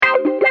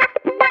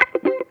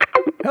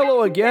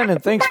Hello again,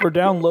 and thanks for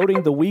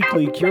downloading the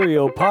weekly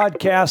Curio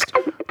podcast,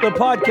 the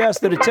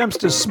podcast that attempts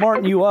to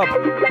smarten you up,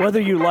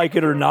 whether you like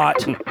it or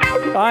not.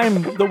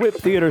 I'm the WIP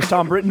Theater's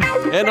Thom Britton.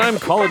 And I'm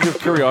College of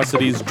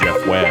Curiosity's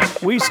Jeff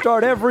Wagg. We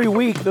start every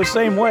week the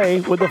same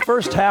way with the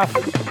first half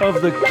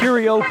of the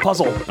Curio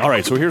puzzle. All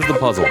right, so here's the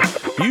puzzle.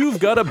 You've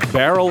got a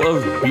barrel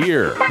of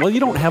beer. Well, you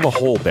don't have a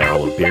whole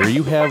barrel of beer.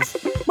 You have,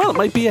 well, it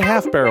might be a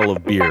half barrel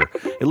of beer.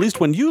 At least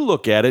when you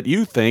look at it,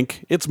 you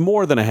think it's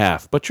more than a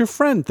half, but your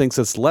friend thinks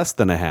it's less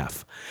than a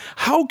half.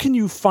 How can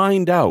you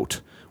find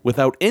out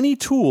without any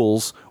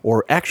tools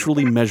or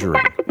actually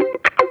measuring?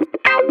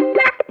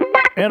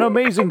 An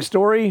amazing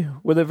story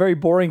with a very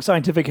boring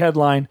scientific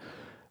headline.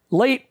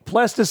 Late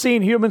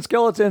Pleistocene human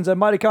skeletons and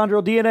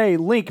mitochondrial DNA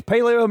link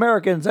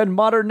Paleo-Americans and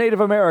modern Native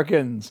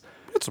Americans.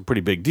 That's a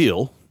pretty big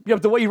deal. Yeah,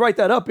 but the way you write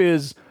that up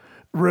is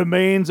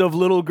remains of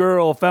little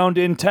girl found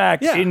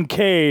intact in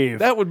cave.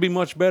 That would be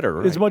much better,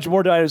 right? It's much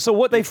more diverse. So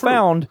what they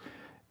found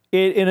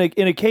in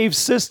a cave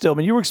system,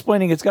 and you were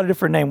explaining it's got a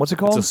different name. What's it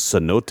called? It's a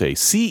cenote.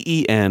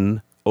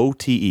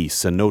 C-E-N-O-T-E,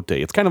 cenote.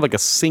 It's kind of like a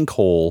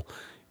sinkhole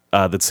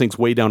that sinks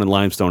way down in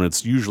limestone.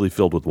 It's usually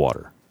filled with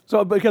water.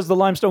 So because the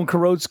limestone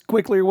corrodes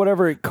quickly or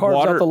whatever, it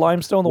carves out the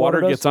limestone, the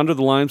water gets under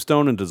the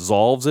limestone and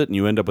dissolves it, and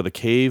you end up with a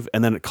cave,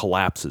 and then it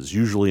collapses,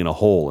 usually in a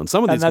hole. And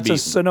some of these that's a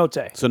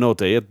cenote.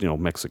 Cenote,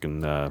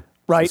 Mexican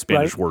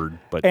Spanish word.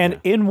 But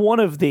in one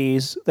of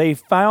these, they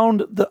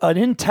found an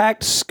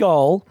intact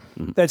skull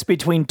that's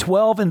between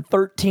 12 and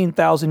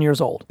 13,000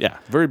 years old. Yeah,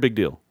 very big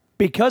deal.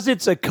 Because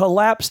it's a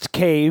collapsed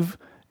cave,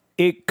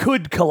 it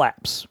could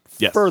collapse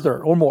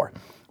further or more,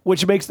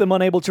 which makes them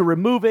unable to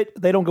remove it.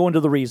 They don't go into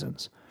the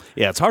reasons.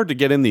 Yeah, it's hard to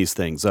get in these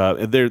things.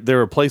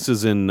 There are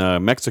places in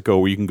Mexico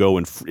where you can go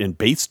and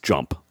base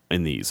jump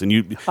in these, and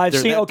I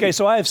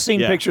have seen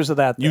pictures of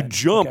that. You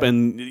jump,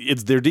 and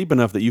they're deep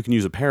enough that you can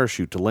use a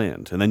parachute to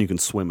land, and then you can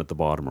swim at the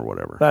bottom or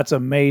whatever. That's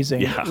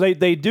amazing. Yeah.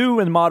 They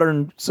do in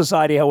modern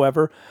society,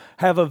 however,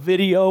 have a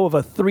video of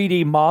a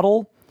 3D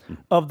model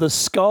of the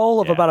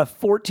skull of about a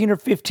 14 or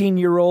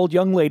 15-year-old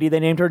young lady. They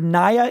named her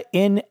Naya,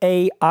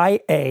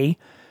 N-A-I-A,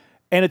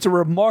 and it's a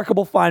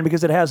remarkable find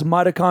because it has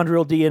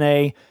mitochondrial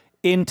DNA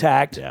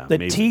intact. Yeah, the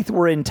amazing. teeth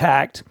were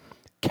intact,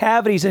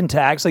 cavities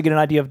intact, so they get an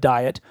idea of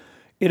diet.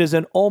 It is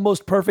an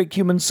almost perfect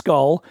human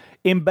skull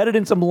embedded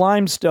in some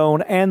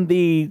limestone, and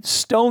the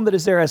stone that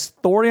is there has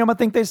thorium, I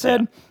think they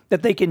said,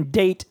 that they can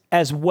date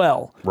as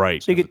well.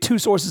 Right. So you get two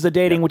sources of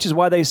dating, which is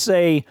why they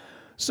say,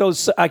 so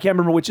I can't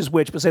remember which is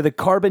which, but say the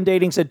carbon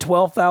dating said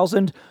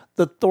 12,000,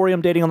 the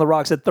thorium dating on the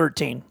rock said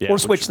 13. Or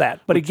switch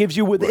that. But it gives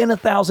you within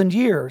 1,000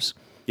 years.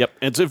 Yep.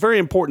 It's a very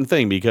important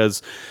thing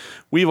because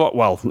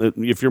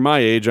if you're my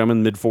age, I'm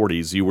in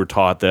mid-40s, you were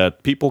taught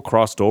that people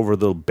crossed over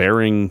the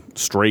Bering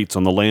Straits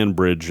on the land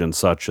bridge and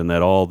such, and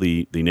that all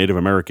the Native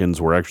Americans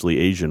were actually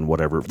Asian,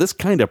 whatever. This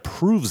kind of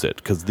proves it,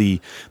 because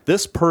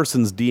this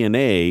person's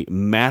DNA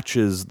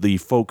matches the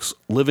folks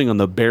living on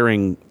the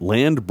Bering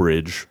land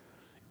bridge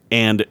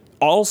and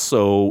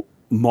also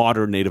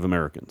modern Native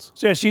Americans.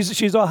 So yeah,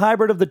 she's a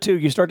hybrid of the two.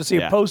 You start to see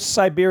a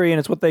post-Siberian,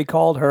 it's what they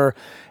called her,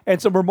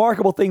 and some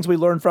remarkable things we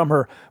learned from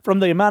her.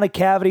 From the amount of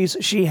cavities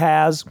she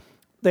has,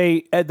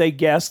 they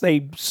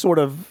sort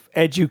of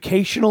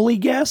educationally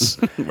guess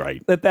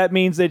right. that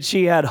means that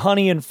she had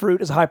honey and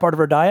fruit as a high part of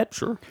her diet.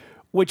 Sure.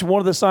 Which one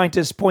of the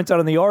scientists points out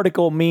in the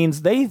article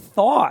means they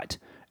thought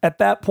at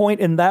that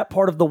point in that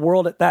part of the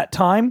world at that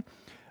time,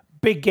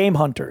 big game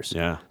hunters.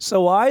 Yeah.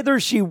 So either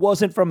she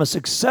wasn't from a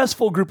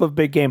successful group of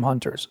big game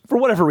hunters, for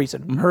whatever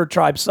reason, her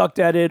tribe sucked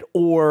at it,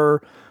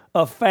 or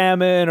a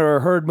famine, or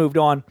a herd moved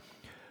on,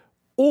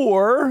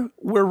 or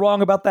we're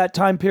wrong about that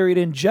time period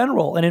in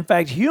general. And in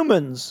fact,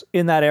 humans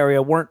in that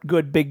area weren't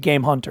good big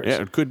game hunters.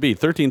 Yeah, it could be.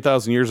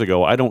 13,000 years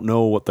ago, I don't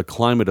know what the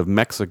climate of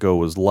Mexico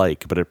was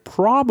like, but it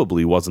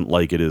probably wasn't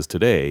like it is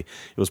today.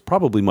 It was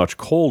probably much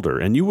colder,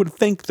 and you would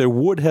think there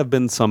would have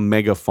been some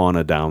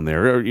megafauna down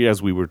there,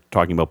 as we were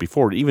talking about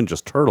before, even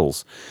just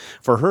turtles.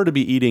 For her to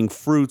be eating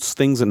fruits,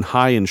 things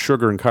high in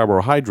sugar and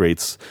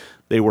carbohydrates,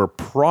 they were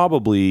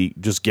probably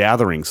just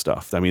gathering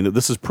stuff. I mean,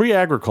 this is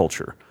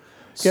pre-agriculture,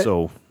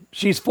 so...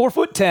 She's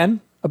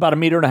 4'10", about 1.5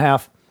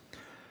 meters,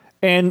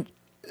 and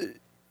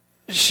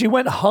she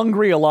went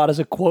hungry a lot as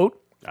a quote,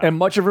 and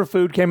much of her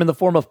food came in the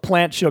form of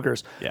plant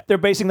sugars. Yeah. They're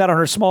basing that on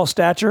her small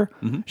stature.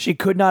 Mm-hmm. She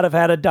could not have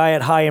had a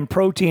diet high in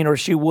protein, or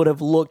she would have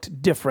looked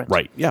different.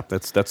 Right. Yeah,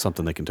 that's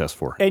something they can test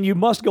for. And you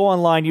must go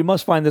online. You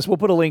must find this. We'll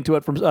put a link to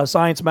it from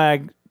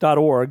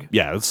sciencemag.org.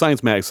 Yeah, it's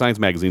Science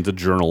Magazine's a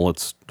journal.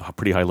 It's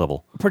pretty high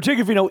level.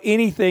 Particularly if you know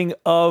anything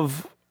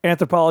of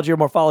anthropology or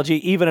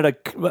morphology, even at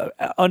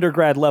a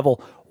undergrad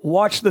level,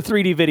 watch the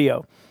 3D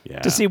video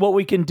to see what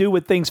we can do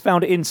with things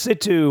found in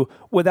situ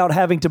without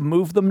having to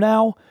move them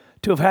now.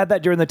 To have had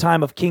that during the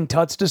time of King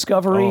Tut's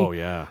discovery. Oh,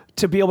 yeah.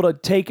 to be able to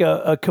take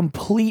a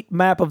complete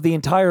map of the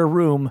entire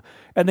room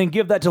and then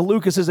give that to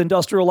Lucas's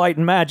Industrial Light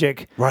and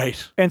Magic.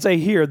 Right. And say,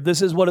 here,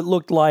 this is what it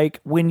looked like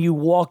when you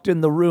walked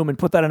in the room, and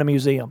put that in a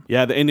museum.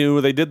 Yeah, they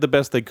knew they did the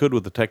best they could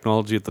with the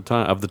technology at the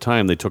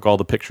time. They took all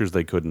the pictures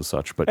they could and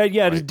such. But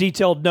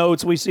detailed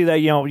notes. We see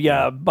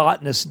that,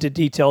 botanists did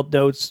detailed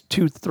notes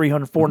 200,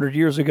 300, 400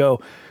 years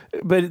ago.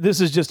 But this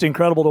is just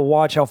incredible to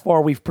watch how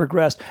far we've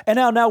progressed. And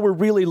now we're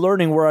really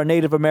learning where our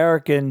Native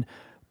American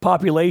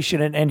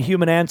population and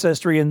human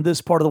ancestry in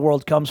this part of the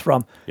world comes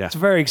from. Yeah. It's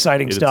very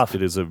exciting stuff.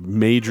 It is a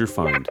major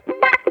find.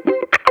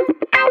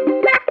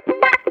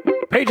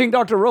 Paging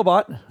Dr.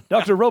 Robot.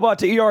 Dr. Robot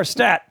to ER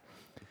Stat.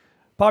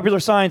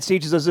 Popular Science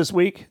teaches us this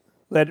week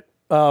that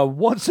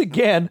once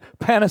again,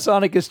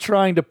 Panasonic is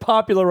trying to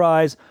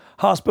popularize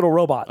hospital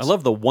robots. I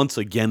love the once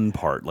again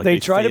part. Like they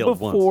tried it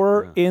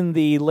before in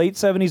the late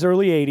 70s,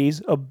 early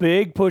 80s. A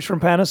big push from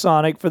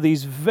Panasonic for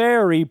these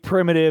very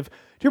primitive.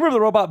 Do you remember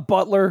the robot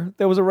Butler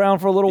that was around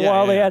for a little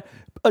while? They had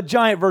a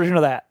giant version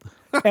of that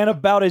and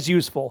about as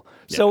useful.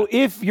 So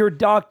if your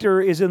doctor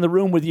is in the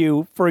room with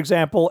you, for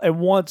example, and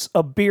wants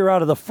a beer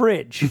out of the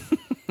fridge,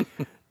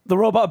 the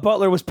robot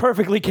Butler was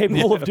perfectly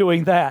capable of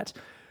doing that.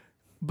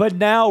 But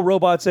now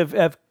robots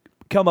have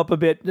come up a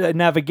bit,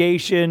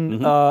 navigation,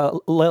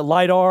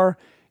 LiDAR,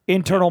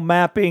 internal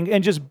mapping,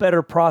 and just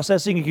better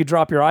processing. You could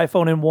drop your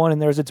iPhone in one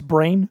and there's its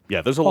brain.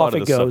 Yeah, there's a lot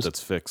of this stuff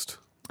that's fixed.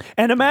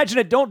 And imagine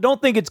it.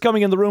 Don't think it's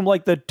coming in the room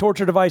like the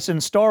torture device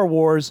in Star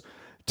Wars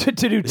to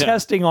do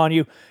testing on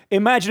you.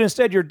 Imagine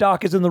instead your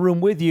doc is in the room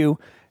with you,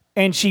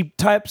 and she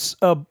types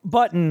a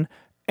button,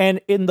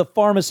 and in the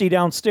pharmacy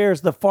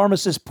downstairs, the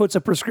pharmacist puts a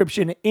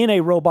prescription in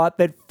a robot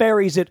that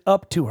ferries it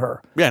up to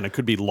her. Yeah, and it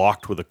could be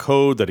locked with a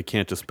code that it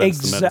can't dispense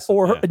the medicine.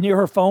 Or near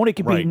her phone. It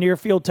could be near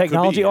field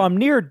technology. I'm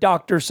near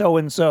Dr.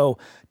 So-and-so.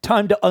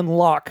 Time to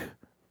unlock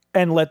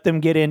and let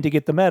them get in to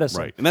get the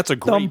medicine. Right, and that's a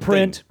great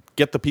thumbprint. Thing.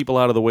 Get the people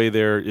out of the way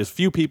there. As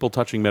few people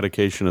touching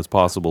medication as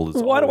possible.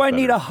 Why do I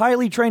need a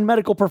highly trained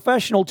medical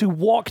professional to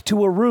walk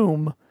to a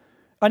room?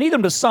 I need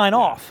them to sign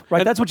off,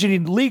 right? That's what you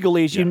need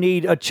legally. Is you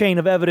need a chain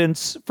of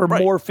evidence for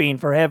morphine,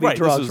 for heavy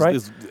drugs,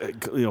 this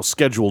is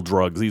scheduled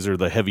drugs. These are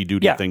the heavy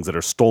duty things that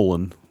are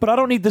stolen. But I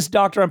don't need this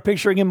doctor I'm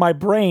picturing in my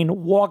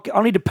brain walk. I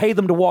don't need to pay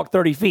them to walk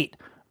 30 feet.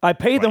 I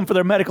pay them for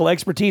their medical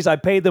expertise. I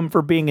pay them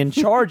for being in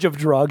charge of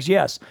drugs.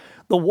 Yes.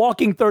 The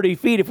walking 30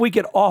 feet, if we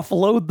could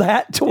offload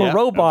that to a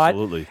robot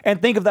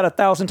and think of that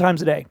 1,000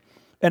 times a day,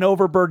 an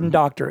overburdened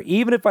doctor.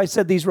 Even if I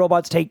said these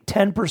robots take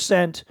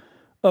 10%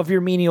 of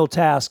your menial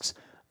tasks,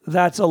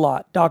 that's a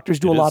lot. Doctors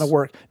do a lot of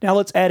work. Now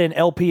let's add in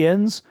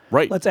LPNs.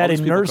 Right. Let's add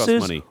in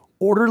nurses,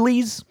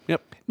 orderlies.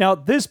 Yep. Now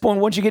at this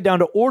point, once you get down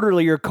to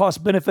orderly, your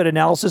cost-benefit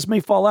analysis may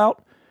fall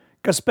out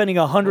because spending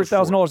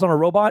 $100,000 on a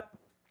robot,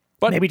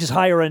 but maybe just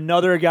hire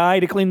another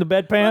guy to clean the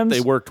bedpans. They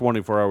work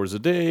 24 hours a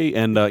day,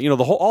 and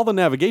all the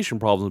navigation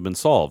problems have been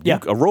solved. Yeah.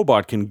 A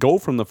robot can go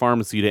from the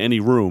pharmacy to any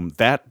room.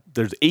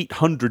 There's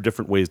 800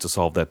 different ways to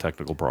solve that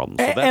technical problem.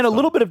 So and a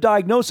little bit of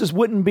diagnosis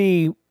wouldn't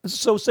be.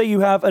 So say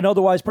you have an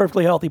otherwise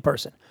perfectly healthy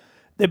person.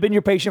 They've been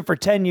your patient for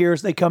 10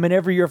 years. They come in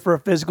every year for a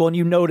physical, and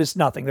you notice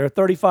nothing. They're a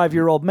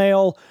 35-year-old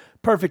male,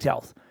 perfect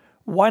health.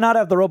 Why not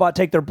have the robot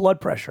take their blood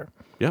pressure?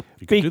 Yep,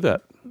 you can do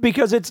that.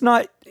 Because it's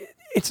not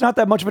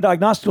that much of a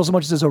diagnostic tool so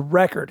much as a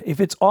record. If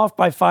it's off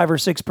by 5 or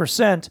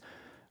 6%,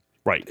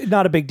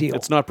 not a big deal.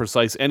 It's not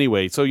precise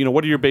anyway. So,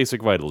 what are your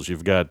basic vitals?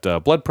 You've got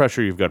blood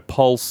pressure, you've got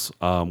pulse, which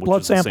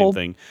blood is sample. The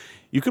same thing.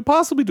 You could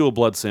possibly do a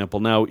blood sample.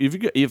 Now,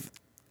 if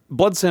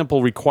blood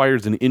sample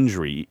requires an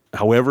injury,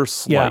 however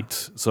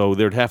slight, so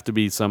there'd have to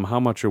be some, how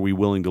much are we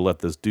willing to let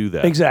this do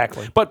that?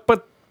 Exactly.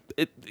 But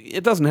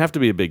it doesn't have to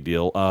be a big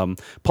deal.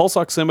 Pulse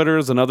oximeter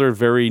is another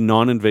very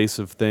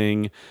non-invasive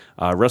thing.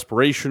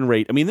 Respiration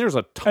rate. I mean, there's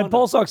a ton. And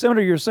pulse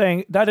oximeter, you're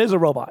saying that is a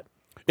robot.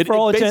 It's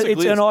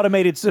an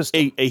automated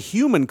system. A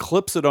human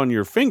clips it on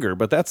your finger,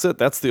 but that's it.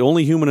 That's the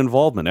only human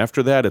involvement.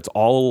 After that, it's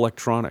all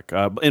electronic.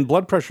 And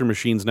blood pressure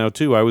machines now,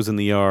 too. I was in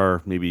the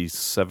ER maybe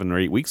 7 or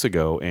 8 weeks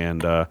ago,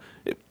 and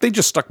they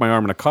just stuck my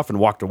arm in a cuff and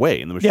walked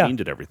away, and the machine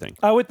did everything.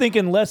 I would think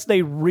unless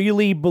they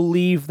really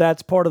believe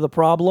that's part of the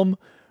problem,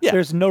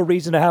 there's no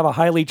reason to have a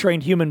highly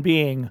trained human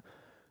being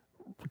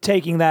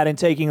taking that and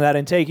taking that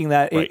and taking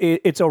that. Right.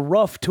 It's a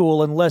rough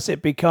tool unless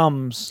it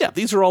becomes... Yeah,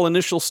 these are all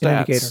initial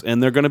stats,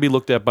 and they're going to be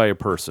looked at by a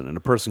person, and a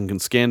person can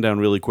scan down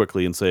really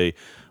quickly and say,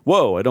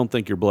 whoa, I don't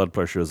think your blood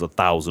pressure is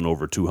 1,000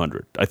 over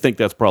 200. I think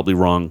that's probably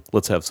wrong.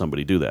 Let's have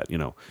somebody do that,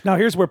 Now,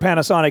 here's where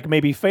Panasonic may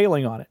be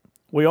failing on it.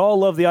 We all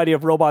love the idea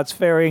of robots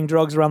ferrying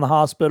drugs around the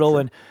hospital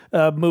and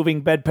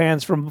moving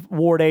bedpans from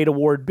Ward A to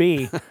Ward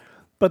B.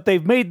 But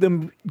they've made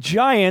them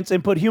giants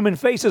and put human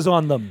faces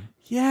on them.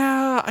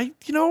 Yeah,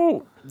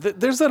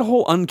 there's that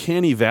whole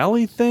uncanny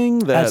valley thing.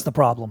 That's the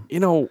problem.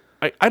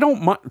 I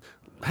don't mind.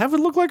 Have it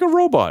look like a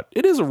robot.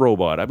 It is a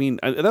robot. I mean,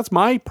 that's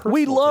my personal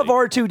We love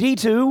take.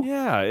 R2-D2.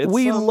 Yeah.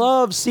 We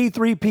love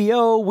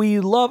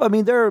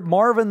C-3PO. They're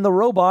Marvin the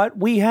robot.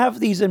 We have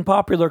these in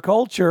popular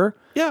culture.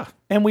 Yeah.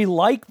 And we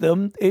like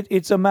them.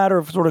 It's a matter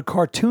of sort of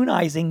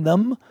cartoonizing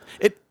them.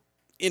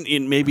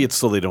 Maybe it's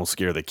so they don't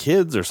scare the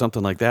kids or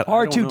something like that.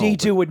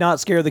 R2-D2 would not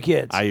scare the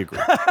kids. I agree.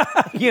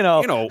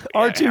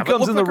 R2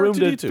 comes in the room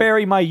to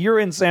ferry my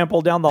urine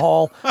sample down the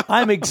hall.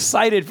 I'm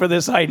excited for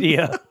this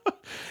idea.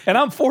 And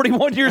I'm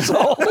 41 years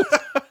old.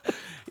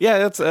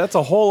 Yeah, that's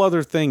a whole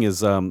other thing. Is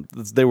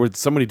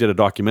somebody did a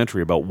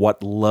documentary about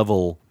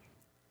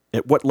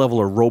at what level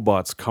are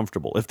robots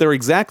comfortable? If they're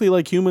exactly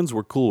like humans,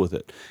 we're cool with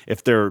it.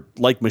 If they're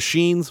like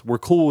machines, we're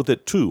cool with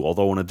it too,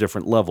 although on a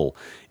different level.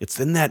 It's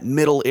in that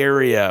middle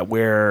area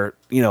where,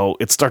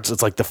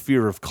 it's like the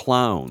fear of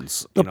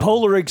clowns. The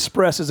Polar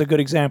Express is a good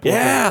example.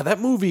 Yeah,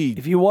 that movie.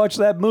 If you watch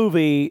that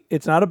movie,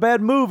 it's not a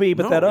bad movie,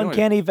 but that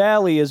Uncanny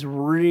Valley is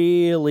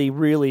really,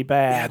 really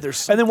bad. Yeah,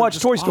 and then watch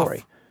Toy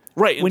Story.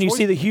 Right. When you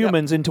see the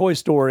humans in Toy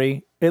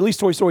Story, at least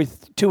Toy Story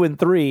 2 and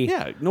 3.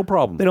 Yeah, no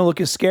problem. They don't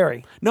look as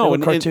scary. No,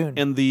 and cartoon.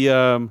 And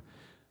the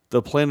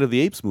Planet of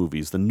the Apes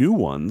movies, the new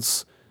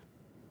ones,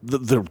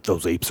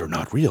 those apes are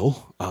not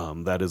real.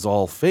 That is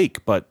all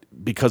fake. But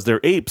because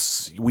they're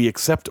apes, we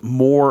accept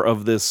more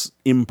of this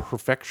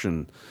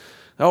imperfection.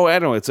 Oh, I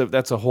don't know.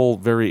 That's a whole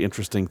very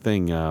interesting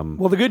thing.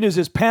 Well, the good news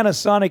is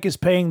Panasonic is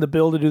paying the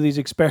bill to do these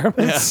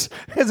experiments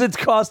because it's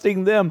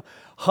costing them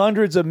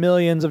hundreds of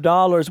millions of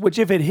dollars, which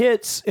if it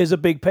hits is a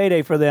big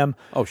payday for them.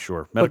 Oh,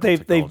 sure. But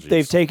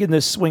they've taken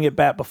this swing at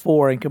bat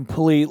before and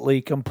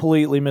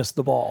completely missed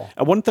the ball.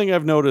 One thing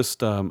I've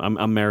noticed,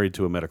 I'm married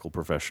to a medical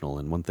professional,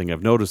 and one thing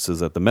I've noticed is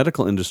that the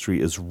medical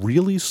industry is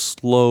really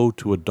slow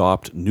to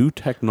adopt new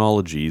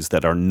technologies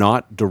that are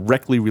not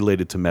directly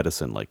related to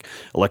medicine, like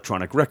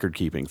electronic record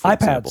keeping, for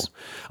example.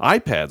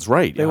 iPads,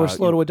 right. They were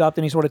slow to adopt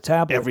any sort of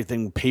tablet.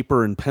 Everything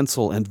paper and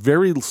pencil, and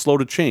very slow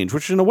to change,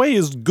 which in a way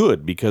is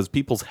good because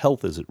people's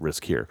health is at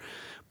risk here.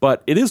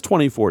 But it is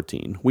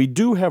 2014. We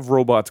do have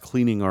robots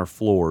cleaning our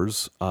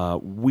floors.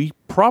 We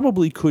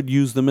probably could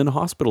use them in a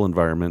hospital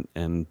environment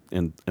and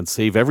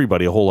save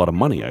everybody a whole lot of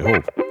money, I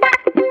hope.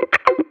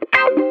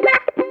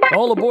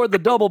 All aboard the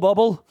Double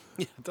Bubble.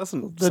 Yeah, it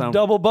doesn't The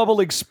Double Bubble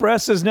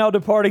Express is now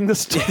departing the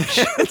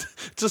station. It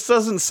just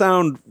doesn't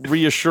sound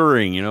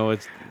reassuring,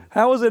 It's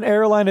How is an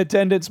airline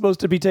attendant supposed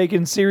to be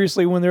taken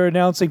seriously when they're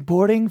announcing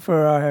boarding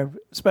for our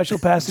special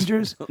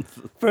passengers?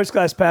 First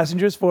class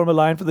passengers form a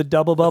line for the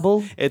Double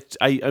Bubble.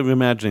 I'm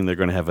imagining they're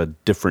going to have a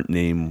different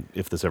name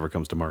if this ever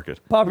comes to market.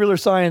 Popular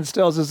Science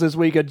tells us this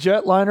week a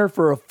jetliner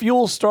for a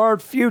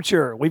fuel-starved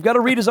future. We've got to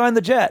redesign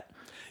the jet.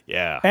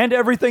 Yeah. And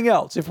everything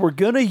else. If we're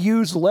going to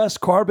use less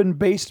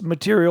carbon-based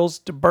materials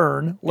to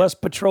burn, less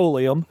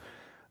petroleum,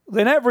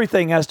 then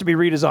everything has to be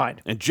redesigned.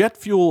 And jet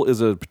fuel is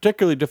a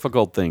particularly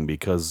difficult thing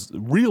because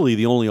really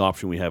the only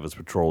option we have is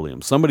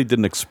petroleum. Somebody did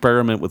an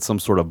experiment with some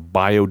sort of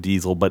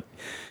biodiesel, but...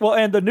 Well,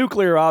 and the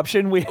nuclear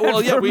option, we have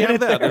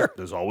that.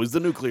 There's always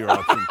the nuclear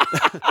option.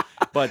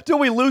 But till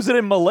we lose it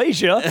in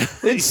Malaysia,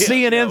 then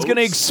CNN's going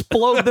to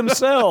explode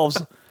themselves.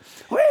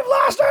 We've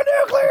lost our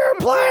nuclear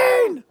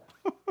plane!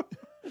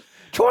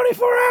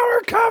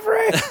 24-hour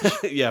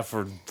coverage! Yeah,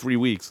 for 3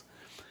 weeks.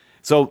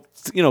 So,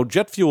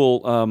 jet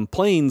fuel,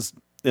 planes...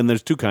 And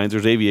there's two kinds.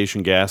 There's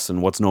aviation gas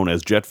and what's known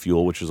as jet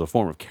fuel, which is a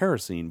form of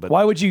kerosene. But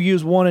why would you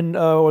use one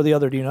or the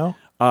other? Do you know?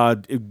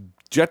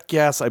 Jet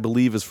gas, I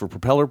believe, is for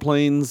propeller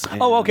planes.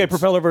 Oh, okay.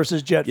 Propeller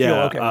versus jet fuel.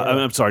 Okay.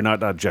 I'm sorry,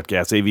 not jet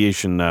gas.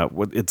 Aviation.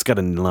 It's got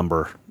a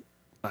number.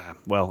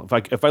 Well,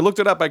 if I looked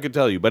it up, I could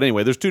tell you. But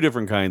anyway, there's two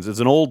different kinds. It's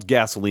an old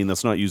gasoline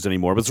that's not used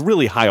anymore, but it's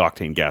really high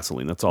octane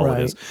gasoline. That's all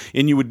it is.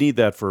 And you would need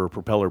that for a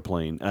propeller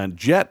plane. And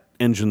jet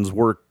engines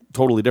work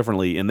totally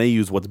differently, and they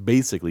use what's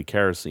basically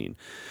kerosene.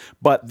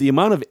 But the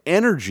amount of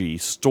energy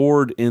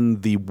stored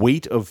in the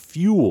weight of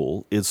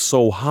fuel is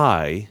so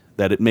high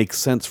that it makes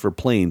sense for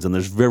planes, and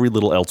there's very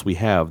little else we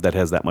have that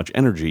has that much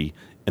energy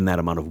and that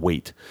amount of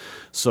weight.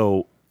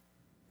 So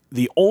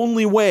the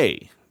only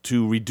way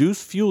to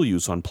reduce fuel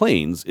use on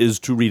planes is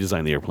to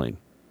redesign the airplane.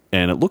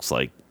 And it looks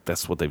like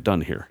that's what they've done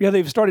here. Yeah,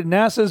 they've started.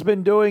 NASA's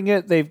been doing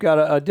it. They've got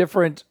a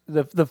different...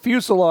 The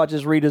fuselage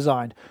is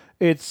redesigned.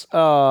 It's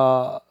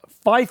 5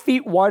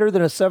 feet wider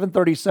than a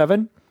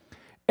 737.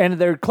 And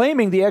they're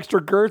claiming the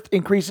extra girth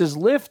increases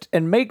lift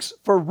and makes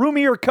for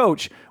roomier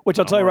coach, which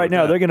I'll tell you right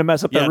now, they're going to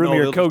mess up the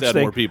roomier coach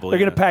thing. They're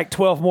going to pack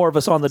 12 more of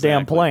us on the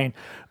damn plane.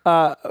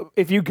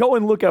 If you go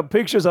and look up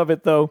pictures of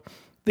it, though,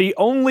 the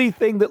only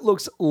thing that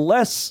looks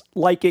less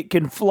like it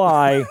can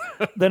fly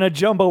than a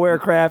jumbo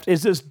aircraft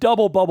is this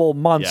double bubble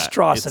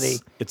monstrosity.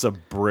 It's a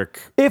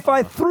brick. If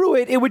I threw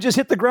it, it would just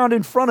hit the ground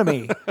in front of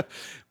me.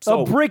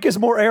 So, a brick is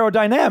more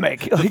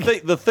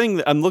aerodynamic. The thing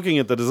that I'm looking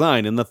at the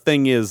design, and the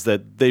thing is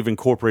that they've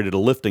incorporated a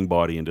lifting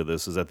body into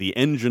this, is that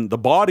the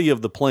body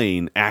of the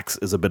plane acts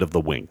as a bit of the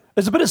wing.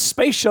 There's a bit of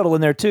space shuttle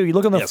in there too. You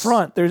look on the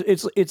front,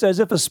 it's as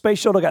if a space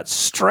shuttle got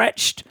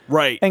stretched,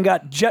 and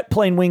got jet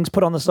plane wings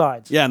put on the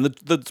sides. Yeah, and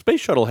the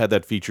space shuttle had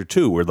that feature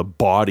too, where the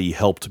body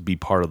helped be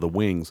part of the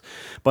wings.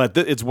 But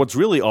it's what's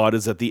really odd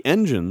is that the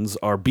engines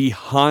are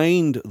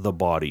behind the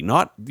body.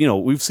 Not,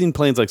 we've seen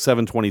planes like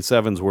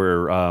 727s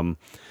where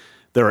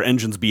there are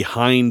engines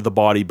behind the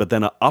body, but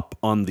then up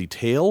on the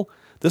tail.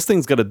 This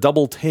thing's got a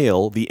double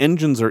tail. The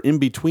engines are in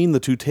between the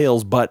two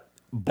tails, but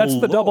that's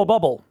the double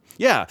bubble.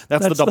 Yeah,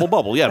 that's the double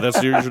bubble. Yeah,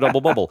 that's your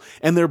double bubble.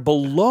 And they're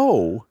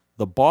below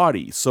the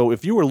body. So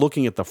if you were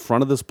looking at the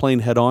front of this plane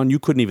head on, you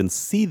couldn't even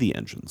see the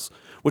engines.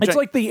 It's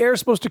like the air's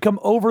supposed to come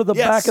over the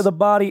back of the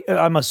body.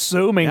 I'm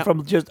assuming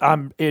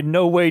I'm in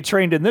no way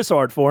trained in this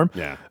art form.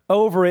 Yeah.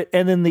 Over it,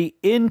 and then the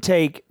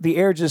intake, the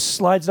air just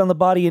slides down the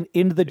body and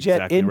into the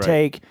jet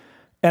intake. Right.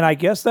 And I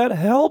guess that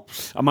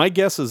helps. My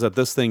guess is that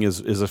this thing is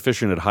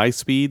efficient at high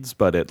speeds,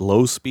 but at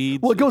low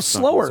speeds, well, it goes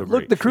slower. So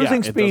look, the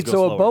cruising speed.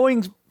 So slower. A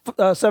Boeing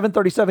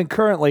 737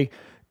 currently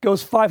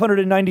goes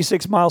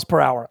 596 miles per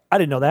hour. I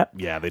didn't know that.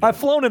 Yeah, they do. I've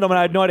flown in them, and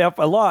I had no idea.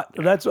 A lot.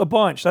 That's a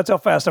bunch. That's how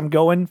fast I'm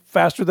going.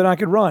 Faster than I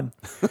could run.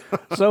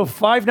 So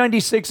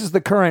 596 is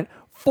the current.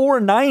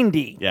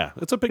 490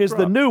 it's a big is drop.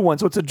 The new one,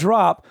 so it's a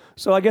drop.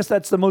 So I guess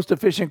that's the most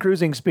efficient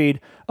cruising speed.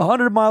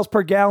 100 miles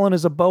per gallon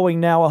is a Boeing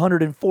now,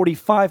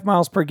 145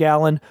 miles per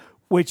gallon,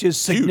 which is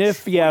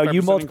significant. Yeah,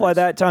 you multiply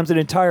increase. That times an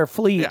entire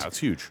fleet. Yeah, it's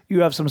huge.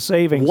 You have some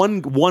savings.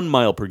 1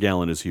 mile per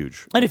gallon is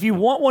huge. And if you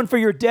want one for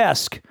your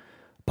desk,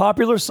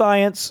 Popular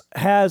Science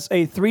has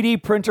a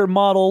 3D printer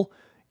model.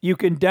 You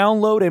can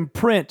download and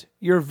print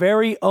your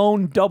very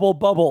own double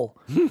bubble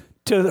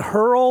to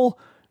hurl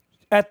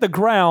at the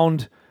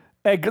ground.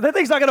 That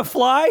thing's not going to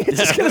fly. It's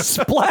just going to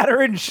splatter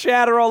and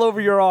shatter all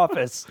over your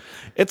office.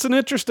 It's an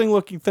interesting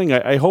looking thing.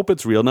 I hope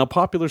it's real. Now,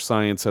 Popular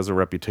Science has a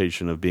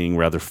reputation of being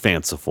rather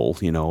fanciful.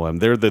 You know,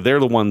 they're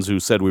the ones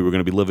who said we were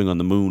going to be living on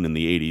the moon in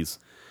the 80s.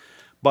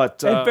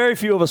 But and very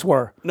few of us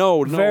were.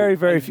 No. Very,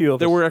 very few of us.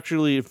 There were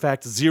actually, in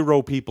fact,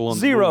 0 people on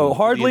the moon. Zero.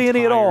 Hardly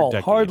any at all.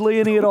 Decade. Hardly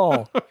any at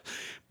all.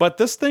 But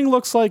this thing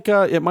looks like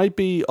it might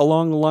be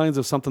along the lines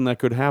of something that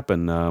could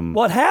happen.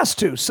 Well, it has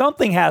to.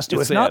 Something has to.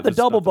 It's not the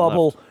double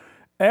bubble. Left.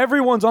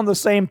 Everyone's on the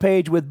same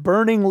page with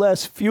burning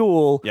less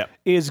fuel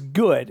is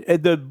good.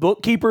 The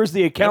bookkeepers,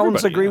 the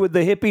accountants agree with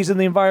the hippies and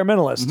the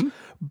environmentalists. Mm-hmm.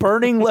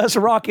 Burning less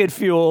rocket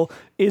fuel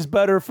is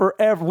better for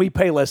we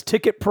pay less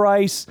ticket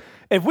price.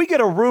 If we get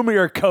a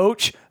roomier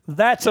coach,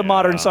 that's a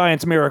modern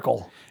science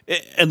miracle.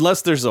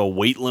 Unless there's a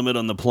weight limit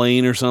on the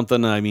plane or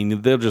something, I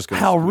mean, they're just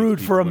going to... How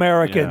rude for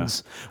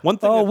Americans. Yeah. One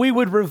thing we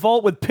would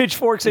revolt with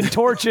pitchforks and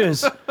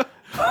torches.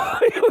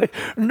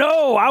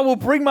 No, I will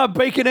bring my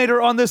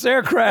Baconator on this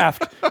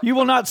aircraft. You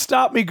will not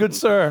stop me, good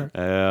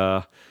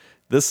sir.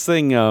 This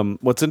thing,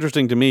 what's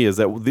interesting to me is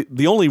that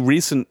the only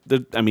recent,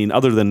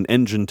 other than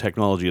engine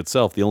technology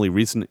itself, the only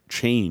recent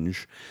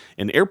change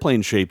in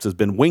airplane shapes has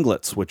been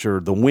winglets, which are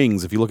the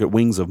wings. If you look at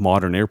wings of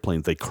modern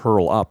airplanes, they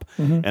curl up.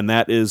 Mm-hmm. And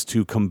that is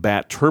to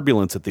combat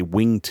turbulence at the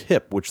wing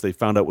tip, which they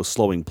found out was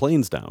slowing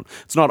planes down.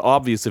 It's not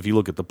obvious if you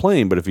look at the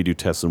plane, but if you do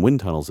tests in wind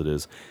tunnels, it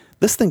is.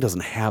 This thing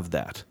doesn't have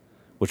that,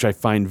 which I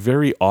find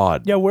very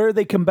odd. Yeah, where are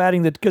they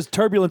combating that? Because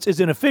turbulence is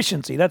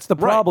inefficiency. That's the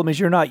problem, is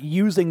you're not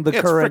using the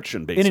current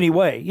friction, in any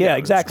way. Yeah,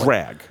 exactly. It's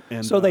drag.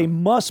 And, so they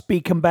must be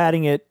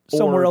combating it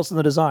somewhere else in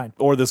the design.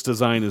 Or this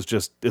design is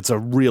just, it's a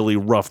really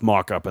rough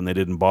mock-up and they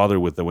didn't bother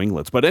with the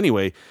winglets. But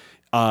anyway,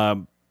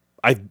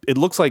 it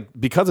looks like,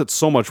 because it's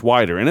so much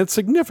wider, and it's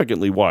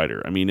significantly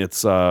wider. I mean,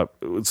 it's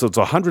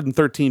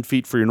 113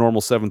 feet for your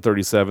normal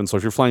 737. So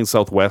if you're flying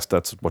Southwest,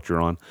 that's what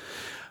you're on.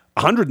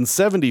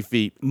 170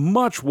 feet,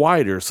 much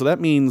wider. So that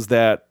means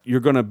that you're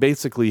going to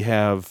basically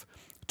have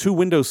 2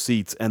 window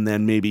seats and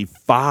then maybe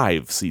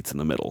 5 seats in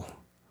the middle,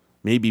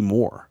 maybe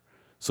more.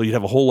 So you'd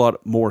have a whole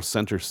lot more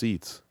center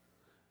seats.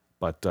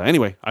 But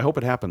anyway, I hope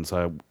it happens.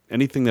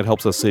 Anything that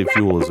helps us save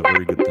fuel is a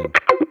very good thing.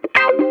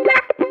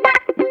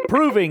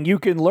 Proving you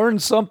can learn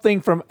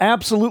something from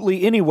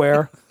absolutely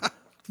anywhere,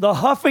 the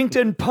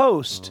Huffington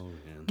Post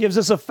gives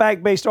us a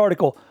fact-based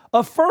article.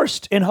 A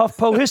first in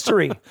HuffPo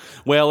history.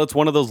 Well, it's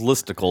one of those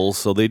listicles,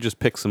 so they just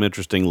pick some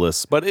interesting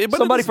lists. But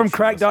somebody from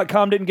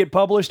crack.com didn't get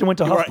published and went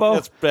to HuffPo?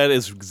 Right. That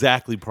is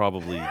exactly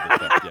probably the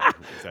fact. Yeah,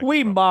 exactly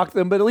we mocked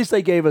them, but at least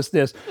they gave us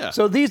this. Yeah.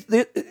 So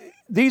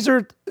these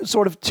are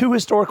sort of 2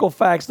 historical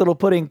facts that'll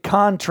put in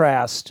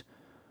contrast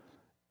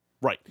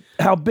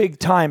how big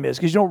time is,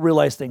 because you don't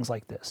realize things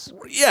like this.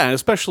 Yeah,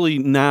 especially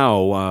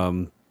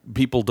now...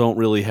 people don't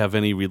really have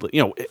any,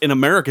 in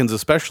Americans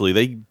especially,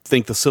 they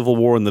think the Civil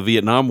War and the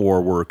Vietnam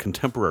War were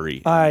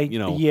contemporary. I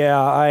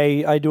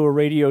do a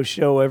radio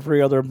show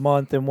every other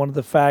month, and one of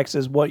the facts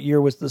is, what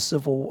year was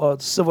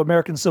the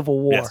American Civil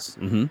War? Yes.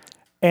 Mm-hmm.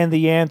 And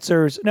the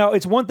answers, now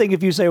it's one thing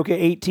if you say,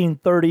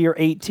 1830 or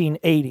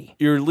 1880.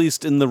 You're at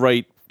least in the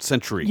right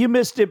century. You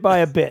missed it by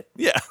a bit.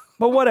 Yeah.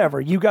 But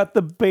whatever, you got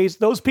the base,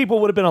 those people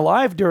would have been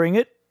alive during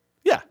it.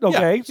 Yeah.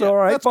 Okay, yeah, so all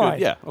right, that's fine.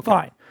 Good. Yeah, okay.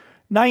 Fine.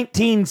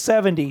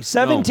 1970,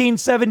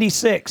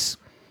 1776.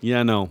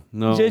 Yeah, no.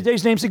 They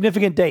name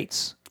significant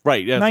dates.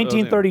 Right, yes.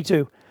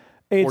 1932.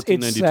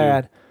 It's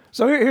sad.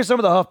 So here's some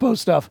of the HuffPo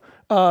stuff.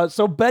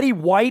 So Betty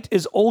White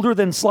is older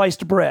than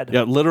sliced bread.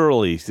 Yeah,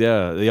 literally.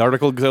 Yeah, the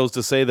article goes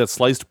to say that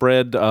sliced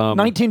bread...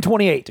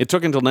 1928. It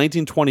took until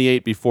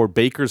 1928 before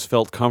bakers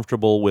felt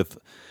comfortable with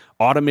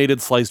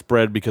automated sliced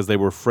bread because they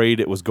were afraid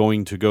it was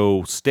going to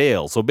go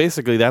stale. So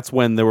basically, that's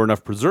when there were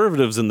enough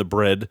preservatives in the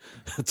bread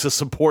to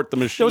support the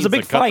machine. There was a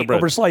big fight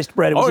over sliced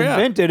bread. It was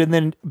invented and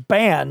then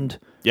banned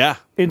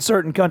in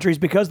certain countries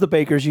because the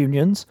bakers'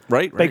 unions.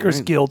 Bakers'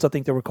 guilds, I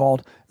think they were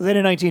called. Then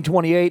in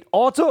 1928,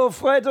 Otto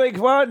Friedrich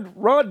von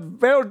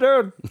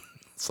Rodvelder.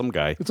 Some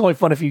guy. It's only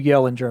fun if you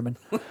yell in German.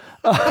 You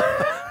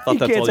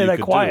can't say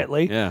that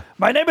quietly. Yeah.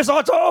 My name is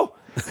Otto.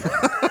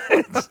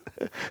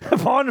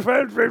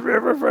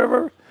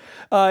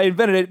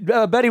 Invented it.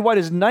 Betty White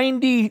is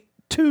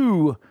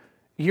 92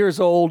 years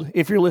old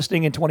if you're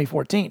listening in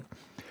 2014.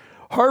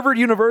 Harvard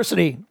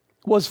University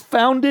was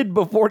founded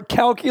before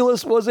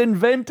calculus was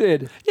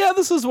invented. Yeah,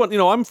 this is what,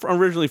 I'm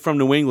originally from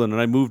New England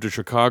and I moved to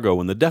Chicago,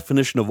 and the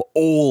definition of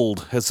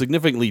old has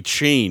significantly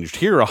changed.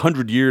 Here,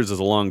 100 years is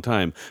a long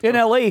time. In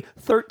LA,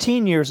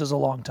 13 years is a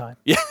long time.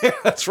 Yeah,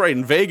 that's right.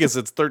 In Vegas,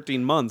 it's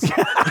 13 months.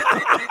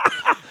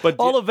 But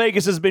all of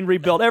Vegas has been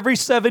rebuilt. Every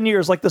 7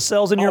 years, like the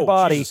cells in your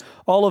body, Jesus.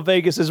 All of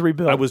Vegas is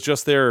rebuilt. I was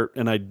just there,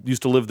 and I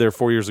used to live there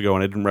 4 years ago,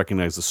 and I didn't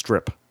recognize the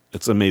Strip.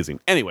 It's amazing.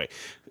 Anyway,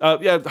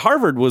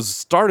 Harvard was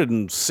started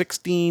in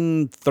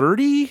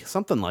 1630,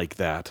 something like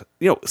that.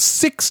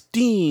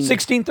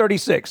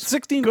 1636.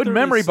 Good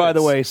memory, by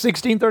the way.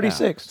 1636.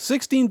 Yeah.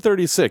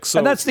 1636. So,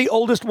 and that's the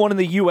oldest one in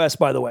the U.S.,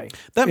 by the way.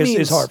 That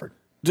means Harvard.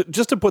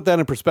 Just to put that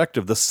in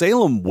perspective, the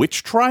Salem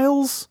witch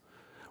trials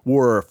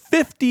were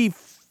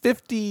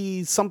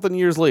 50-something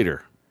years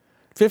later.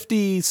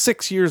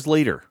 56 years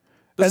later.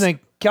 And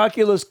then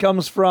calculus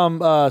comes from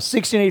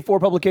 1684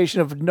 publication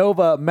of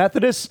Nova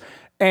Methodus,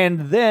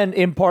 and then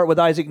in part with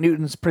Isaac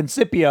Newton's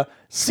Principia,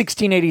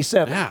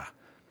 1687. Yeah.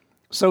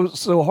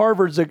 So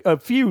Harvard's a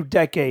few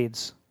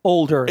decades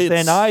older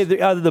than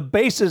either the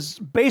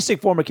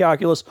basic form of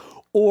calculus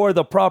or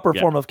the proper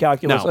form of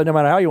calculus, no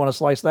matter how you want to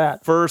slice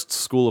that. First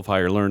school of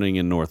higher learning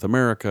in North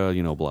America,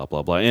 blah,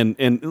 blah, blah.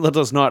 And let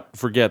us not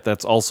forget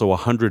that's also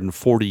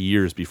 140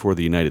 years before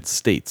the United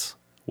States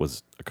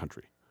was a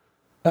country.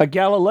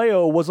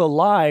 Galileo was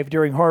alive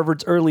during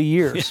Harvard's early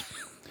years.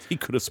 He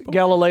could have spoken.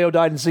 Galileo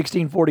died in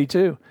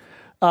 1642.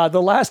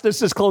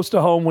 This is close to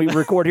home. We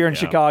record here in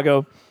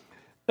Chicago.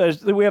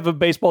 We have a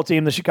baseball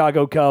team, the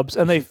Chicago Cubs,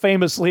 and they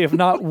famously have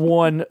not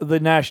won the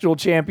national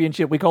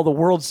championship. We call the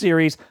World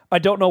Series. I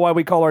don't know why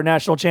we call our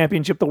national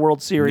championship the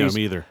World Series. No,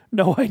 me either.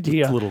 No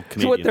idea. It's a little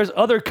Canadian. So there's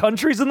other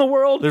countries in the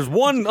world? There's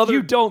one other.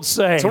 You don't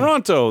say.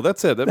 Toronto.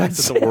 That's it. That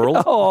makes it the world.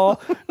 Oh,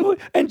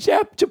 and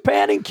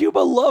Japan and Cuba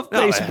love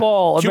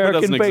baseball,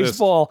 American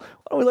baseball. Why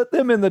don't we let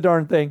them in the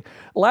darn thing?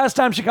 Last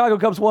time Chicago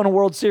Cubs won a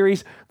World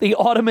Series, the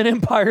Ottoman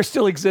Empire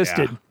still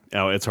existed. Yeah.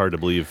 Oh, it's hard to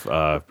believe.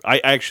 I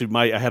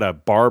had a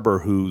barber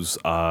whose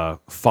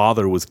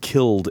father was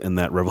killed in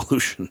that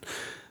revolution.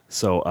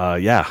 So,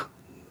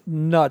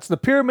 nuts. The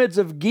pyramids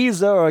of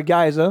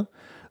Giza.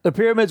 The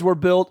pyramids were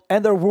built,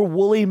 and there were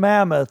woolly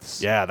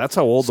mammoths. Yeah, that's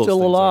how old those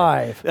things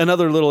alive. Are.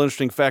 Another little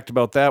interesting fact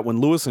about that, when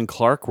Lewis and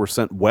Clark were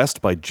sent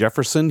west by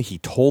Jefferson, he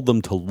told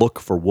them to look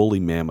for woolly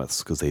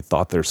mammoths because they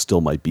thought there still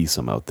might be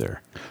some out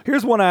there.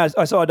 Here's one I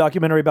saw a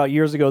documentary about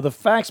years ago. The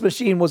fax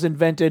machine was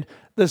invented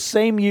the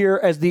same year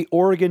as the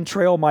Oregon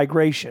Trail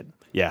migration.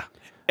 Yeah.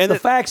 And the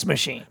fax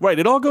machine. Right.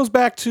 It all goes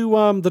back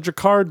to the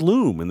Jacquard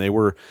loom, and they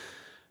were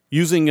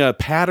using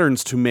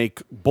patterns to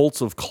make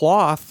bolts of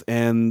cloth,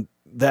 and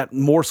that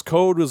Morse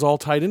code was all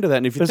tied into that.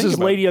 And if you this is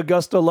Lady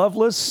Augusta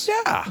Lovelace.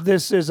 Yeah.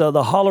 This is the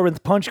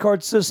Hollerith punch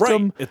card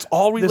system. Right. It's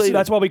all related.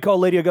 That's why we call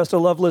Lady Augusta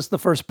Lovelace the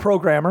first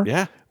programmer.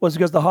 Yeah. Was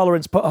because the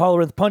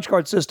Hollerith punch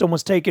card system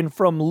was taken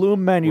from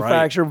loom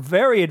manufacturer,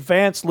 very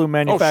advanced loom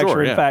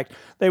manufacturer. In fact,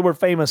 they were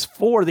famous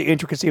for the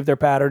intricacy of their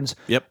patterns.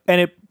 Yep.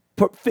 And it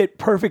fit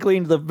perfectly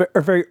into the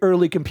very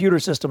early computer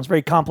systems,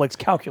 very complex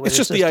calculator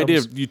systems. It's just the idea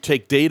of you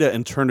take data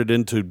and turn it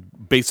into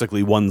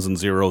basically ones and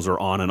zeros or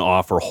on and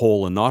off or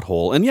whole and not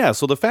whole. And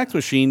so the fax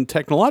machine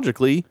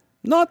technologically,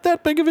 not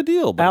that big of a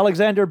deal. But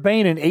Alexander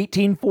Bain in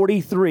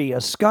 1843,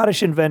 a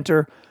Scottish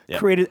inventor,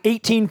 created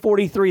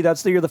 1843.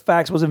 That's the year the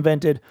fax was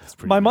invented.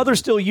 My mother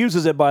still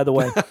uses it, by the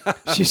way.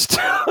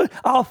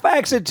 I'll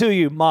fax it to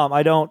you, Mom.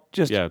 I don't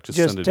just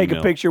take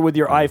a picture with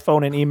your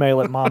iPhone and email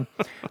it, Mom.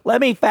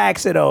 Let me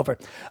fax it over.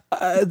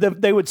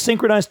 They would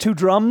synchronize two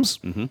drums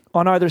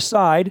on either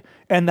side,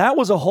 and that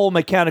was a whole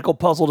mechanical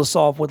puzzle to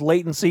solve with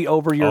latency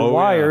over your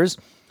wires.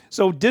 Yeah.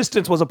 So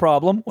distance was a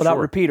problem without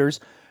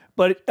repeaters.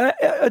 But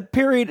a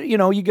period,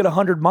 you get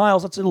 100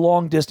 miles. That's a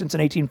long distance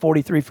in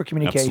 1843 for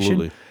communication.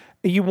 Absolutely.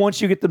 Once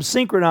you get them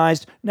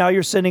synchronized, now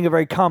you're sending a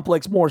very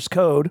complex Morse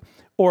code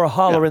or a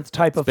Hollerith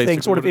type of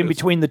thing, sort of in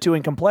between the two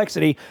in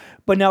complexity.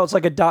 But now it's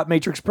like a dot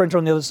matrix printer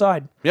on the other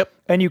side. Yep.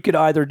 And you could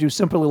either do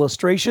simple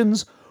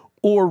illustrations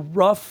or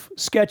rough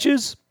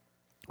sketches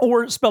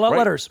or spell out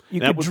letters.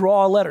 You could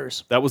draw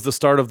letters. That was the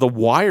start of the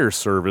wire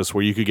service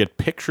where you could get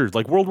pictures,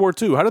 like World War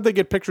II. How did they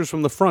get pictures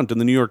from the front in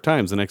the New York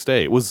Times the next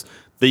day? It was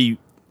the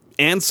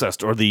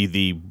ancestor, or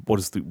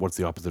what's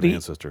the opposite of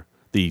ancestor?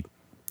 The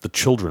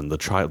children, the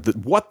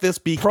child, what this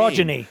became.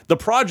 Progeny. The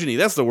progeny,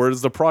 that's the word,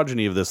 is the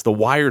progeny of this. The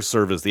wire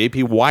service, the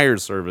AP wire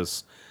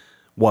service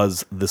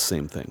was the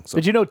same thing. So.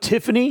 Did you know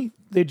Tiffany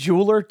the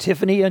jeweler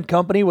Tiffany and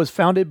Company was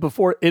founded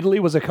before Italy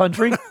was a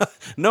country?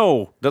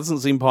 No, doesn't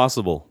seem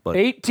possible. But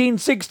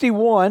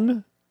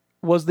 1861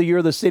 was the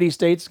year the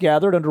city-states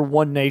gathered under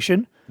one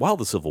nation. while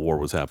the Civil War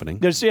was happening.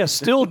 There's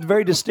still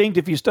very distinct.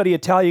 If you study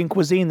Italian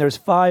cuisine, there's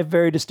 5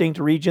 very distinct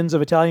regions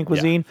of Italian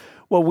cuisine. Yeah.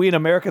 What we in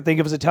America think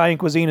of as Italian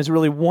cuisine is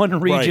really one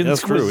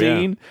region's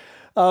cuisine.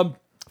 True, yeah.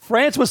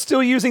 France was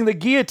still using the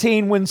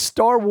guillotine when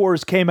Star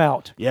Wars came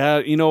out. Yeah,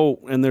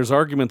 and there's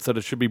arguments that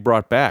it should be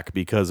brought back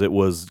because it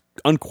was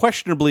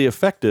unquestionably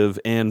effective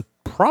and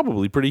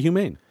probably pretty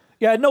humane.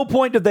 Yeah, at no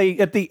point did they,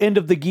 at the end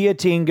of the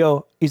guillotine,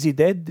 go, is he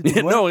dead?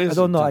 No, I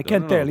don't know. I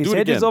can't tell. His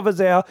head is over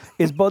there.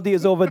 His body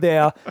is over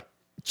there.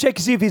 Check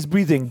to see if he's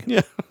breathing.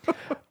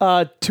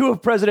 Yeah. 2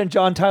 of President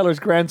John Tyler's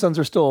grandsons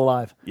are still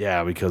alive.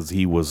 Yeah, because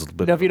he was...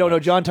 Now, if you don't know,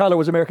 John Tyler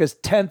was America's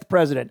 10th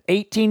president,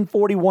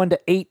 1841 to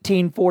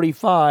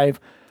 1845.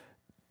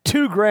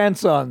 2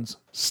 grandsons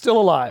still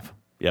alive.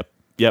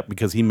 Yep,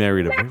 because he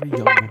married a very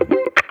young woman.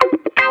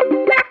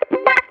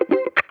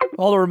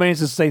 All that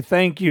remains is to say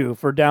thank you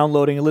for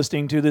downloading and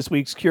listening to this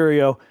week's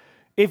Curio.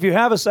 If you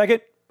have a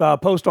second,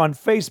 post on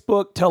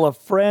Facebook, tell a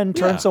friend,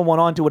 turn someone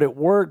on to it at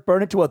work,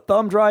 burn it to a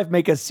thumb drive,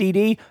 make a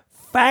CD,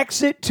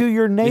 fax it to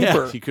your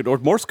neighbor. Yeah, you could, or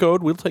Morse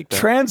code, we'll take that.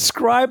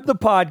 Transcribe the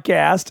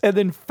podcast and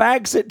then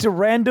fax it to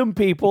random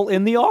people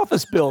in the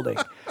office building.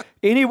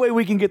 Any way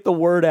we can get the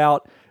word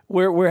out,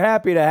 we're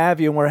happy to have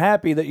you, and we're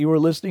happy that you were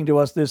listening to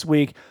us this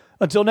week.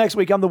 Until next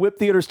week, I'm the WIP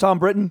Theater's Thom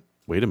Britton.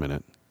 Wait a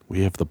minute.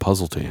 We have the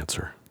puzzle to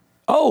answer.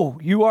 Oh,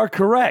 you are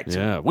correct.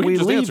 Yeah, we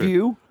leave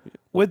you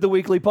with the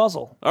weekly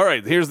puzzle. All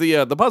right, here's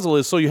the puzzle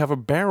is, so you have a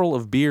barrel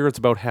of beer, it's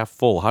about half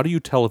full. How do you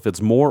tell if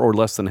it's more or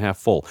less than half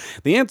full?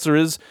 The answer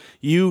is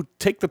you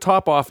take the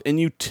top off and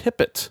you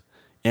tip it.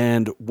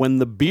 And when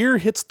the beer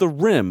hits the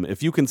rim,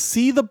 if you can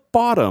see the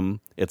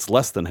bottom, it's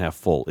less than half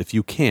full. If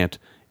you can't,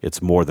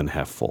 it's more than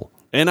half full.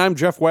 And I'm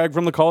Jeff Wagg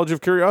from the College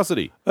of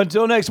Curiosity.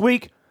 Until next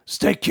week,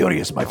 stay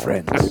curious, my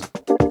friends.